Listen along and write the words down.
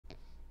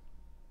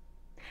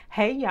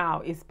Hey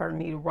y'all, it's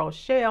Bernita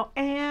Rochelle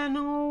and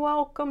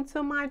welcome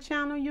to my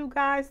channel, you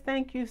guys.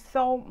 Thank you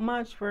so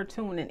much for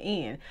tuning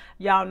in.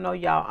 Y'all know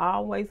y'all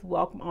always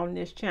welcome on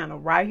this channel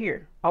right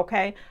here,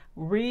 okay?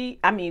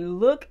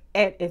 Look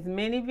at as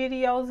many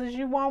videos as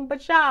you want,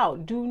 but y'all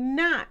do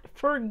not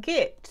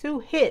forget to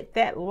hit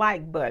that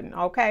like button,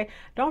 okay?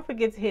 Don't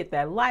forget to hit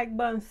that like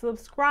button,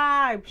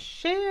 subscribe,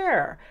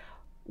 share,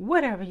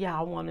 whatever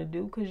y'all want to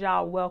do, because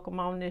y'all welcome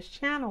on this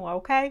channel,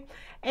 okay?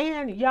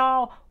 And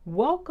y'all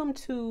welcome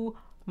to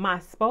my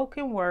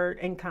spoken word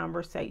and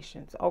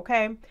conversations,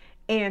 okay?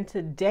 And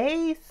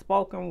today's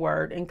spoken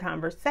word and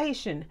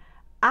conversation,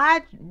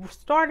 I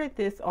started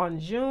this on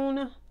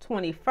June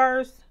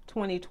 21st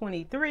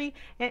 2023,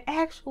 and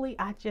actually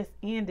I just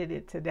ended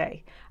it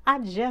today.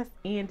 And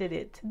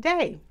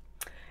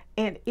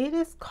it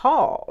is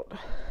called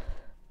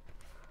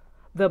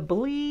 "The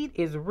Bleed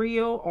is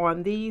Real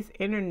on These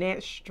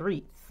Internet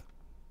Streets."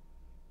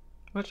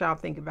 What y'all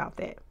think about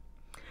that?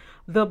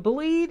 The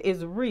bleed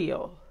is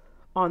real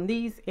on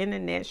these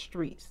internet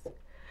streets.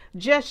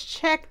 Just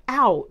check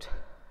out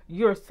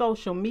your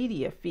social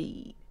media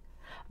feed.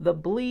 The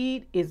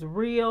bleed is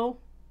real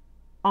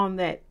on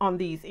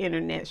these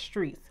internet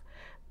streets.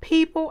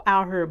 People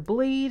out here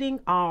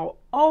bleeding all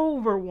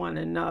over one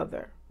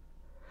another.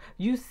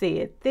 You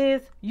said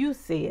this, you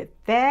said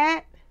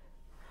that.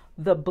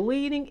 The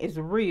bleeding is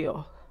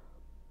real.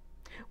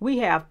 We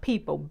have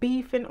people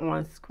beefing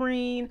on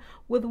screen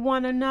with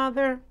one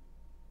another.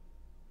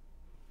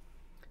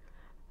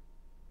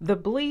 The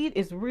bleed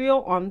is real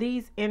on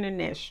these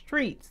internet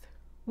streets.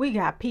 We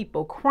got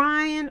people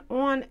crying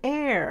on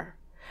air.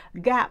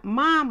 Got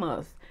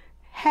mamas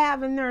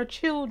having their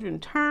children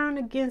turn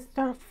against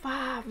their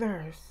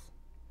fathers.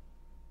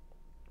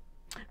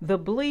 The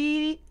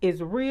bleed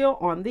is real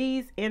on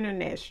these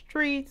internet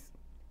streets.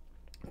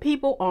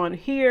 People on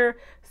here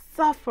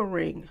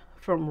suffering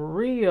from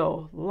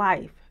real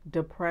life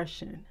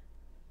depression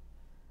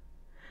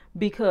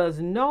because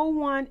no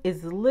one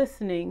is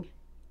listening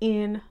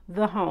in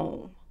the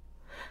home.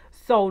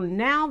 So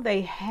now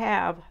they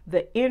have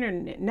the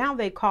internet. Now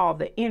they call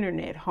the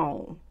internet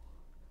home.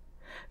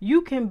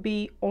 You can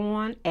be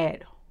on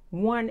at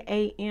 1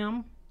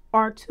 a.m.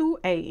 or 2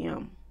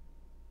 a.m.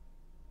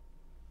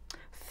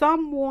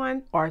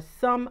 Someone or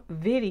some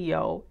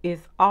video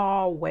is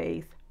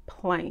always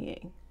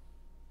playing.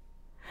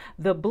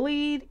 The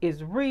bleed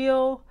is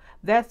real.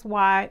 That's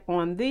why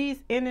on these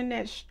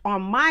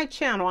on my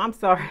channel,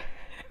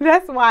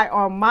 that's why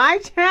on my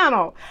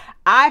channel,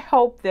 I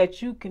hope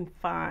that you can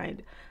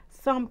find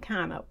some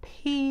kind of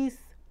peace,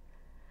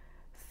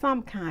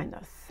 some kind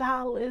of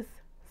solace,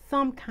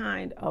 some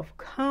kind of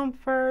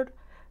comfort,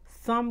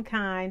 some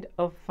kind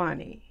of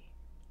funny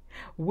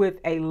with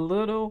a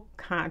little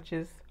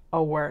conscious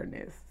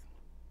awareness.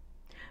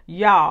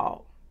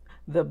 Y'all,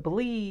 the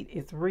bleed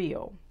is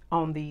real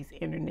on these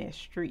internet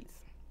streets.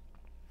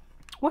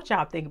 What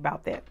y'all think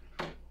about that?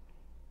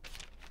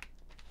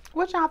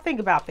 What y'all think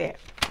about that?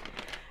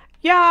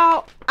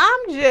 Y'all,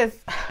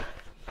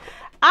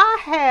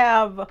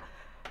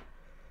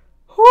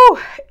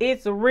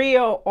 it's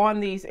real on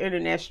these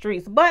internet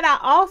streets. But I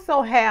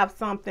also have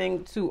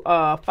something to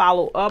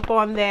follow up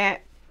on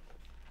that.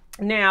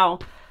 Now,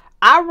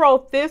 I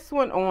wrote this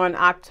one on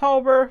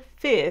October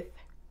 5th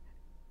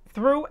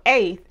through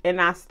 8th,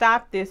 and I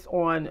stopped this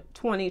on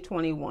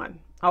 2021.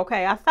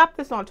 Okay, I stopped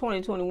this on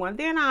 2021.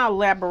 Then I'll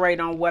elaborate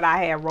on what I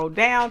had wrote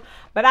down.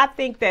 But I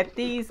think that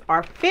these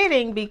are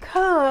fitting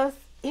because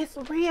it's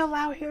real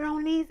out here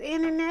on these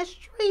internet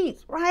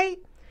streets, right?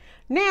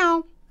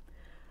 Now,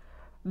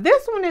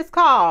 this one is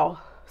called,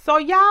 so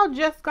y'all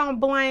just gonna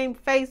blame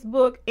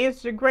Facebook,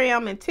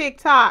 Instagram, and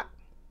TikTok.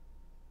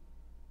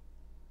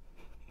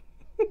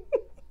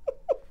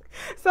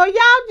 So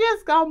y'all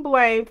just gonna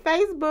blame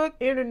Facebook,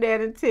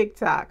 internet, and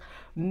TikTok.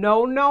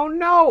 No, no,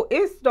 no.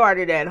 It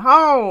started at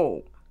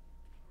home.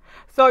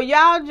 So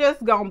y'all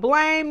just gonna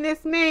blame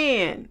this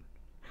man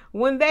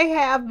when they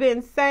have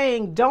been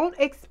saying don't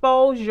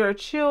expose your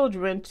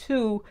children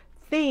to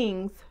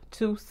things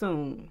too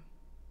soon.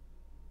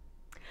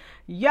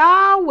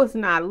 Y'all was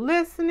not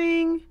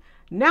listening.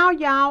 Now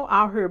y'all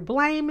out here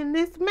blaming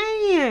this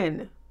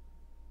man.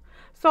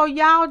 So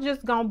y'all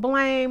just gonna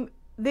blame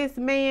this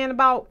man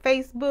about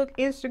Facebook,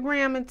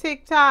 Instagram, and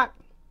TikTok?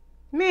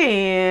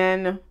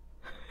 Man.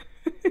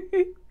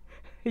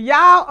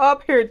 Y'all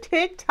up here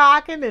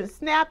TikToking and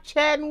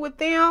Snapchatting with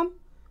them?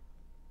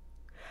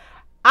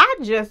 I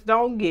just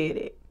don't get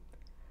it.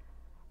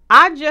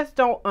 I just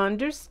don't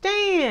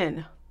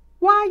understand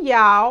why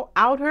y'all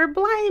out here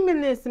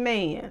blaming this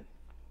man.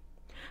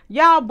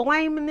 Y'all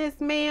blaming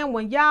this man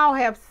when y'all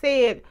have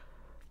said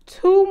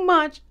too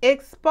much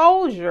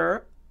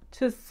exposure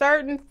to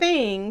certain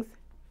things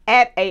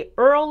at an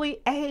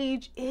early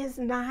age is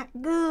not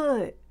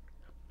good.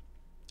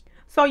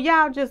 So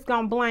y'all just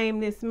gonna blame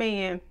this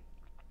man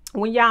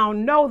when y'all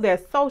know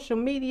that social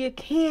media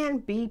can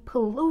be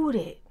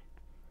polluted.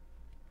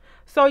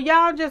 So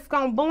y'all just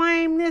gonna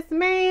blame this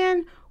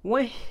man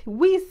when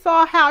we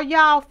saw how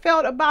y'all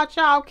felt about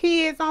y'all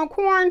kids on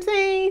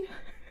quarantine?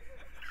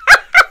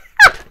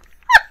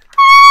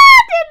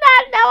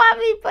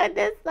 putting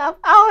this stuff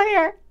on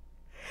here.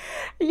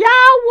 Y'all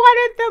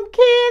wanted them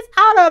kids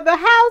out of the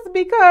house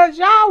because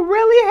y'all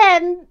really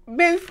hadn't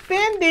been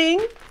spending,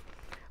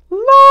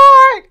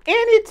 Lord,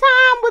 any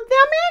time with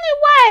them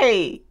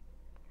anyway.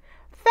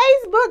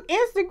 Facebook,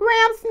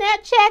 Instagram,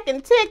 Snapchat,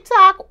 and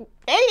TikTok,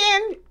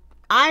 and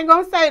I ain't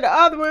gonna say the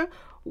other one,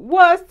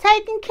 was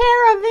taking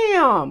care of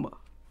them.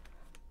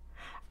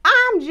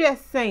 I'm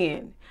just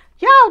saying,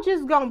 y'all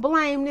just gonna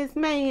blame this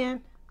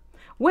man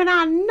when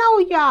I know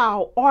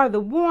y'all are the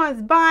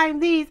ones buying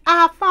these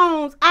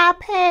iPhones,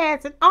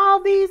 iPads, and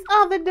all these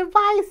other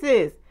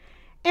devices.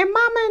 And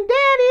mama and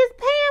daddy is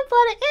paying for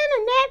the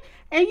internet,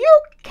 and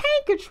you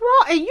can't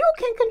control, and you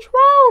can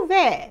control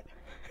that.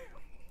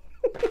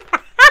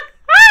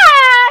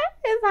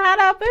 It's hot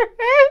up here.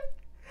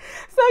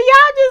 So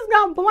y'all just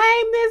gonna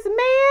blame this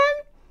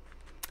man?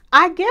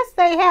 I guess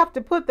they have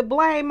to put the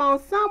blame on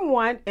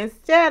someone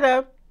instead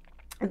of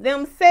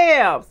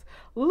themselves.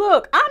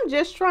 Look, I'm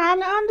just trying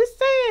to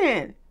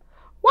understand.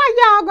 Why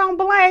y'all gonna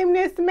blame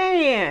this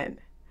man?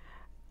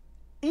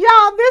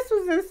 Y'all, this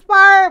was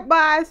inspired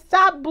by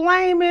stop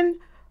blaming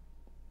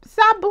this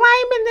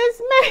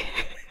man.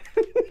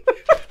 Lord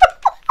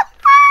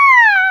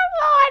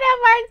have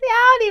mercy,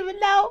 I don't even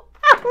know.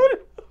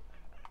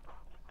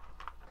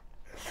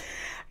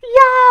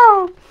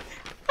 Y'all,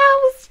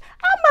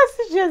 I must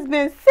have just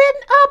been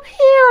sitting up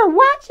here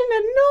watching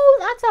the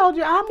news. I told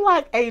you, I'm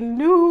like a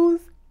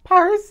news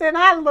person.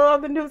 I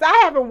love the news.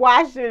 I haven't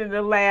watched it in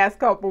the last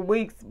couple of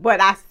weeks, but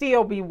I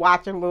still be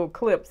watching little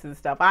clips and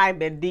stuff. I ain't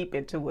been deep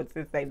into it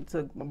since they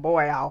took my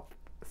boy off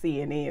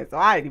CNN, so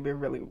I ain't even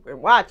really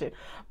been watching.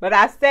 But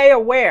I stay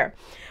aware.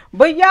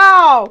 But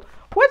y'all,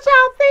 what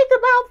y'all think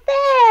about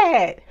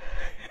that?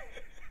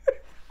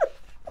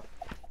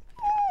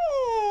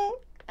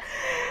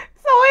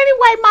 So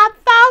anyway, my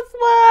thoughts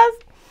was,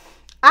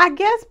 I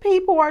guess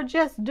people are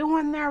just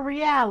doing their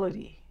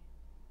reality.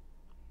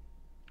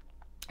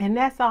 And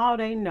that's all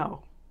they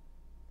know.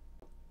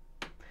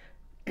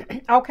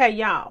 Okay,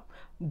 y'all.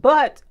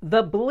 But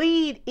the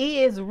bleed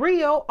is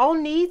real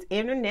on these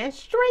internet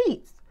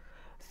streets.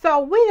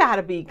 So we got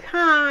to be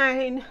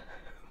kind.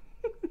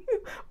 We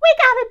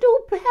got to do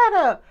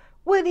better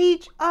with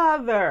each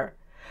other.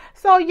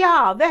 So,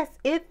 y'all, that's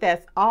it.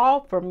 That's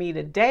all for me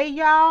today,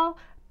 y'all.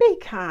 Be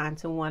kind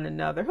to one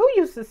another. Who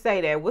used to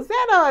say that? Was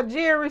that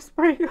Jerry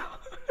Springer?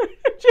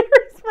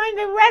 Jerry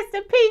Springer, rest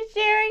in peace,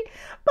 Jerry.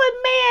 But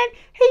man,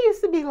 he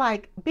used to be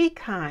like, be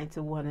kind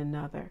to one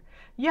another.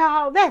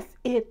 Y'all, that's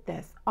it.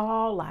 That's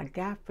all I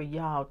got for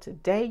y'all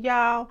today,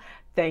 y'all.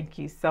 Thank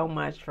you so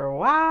much for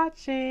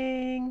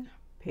watching.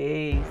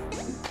 Peace.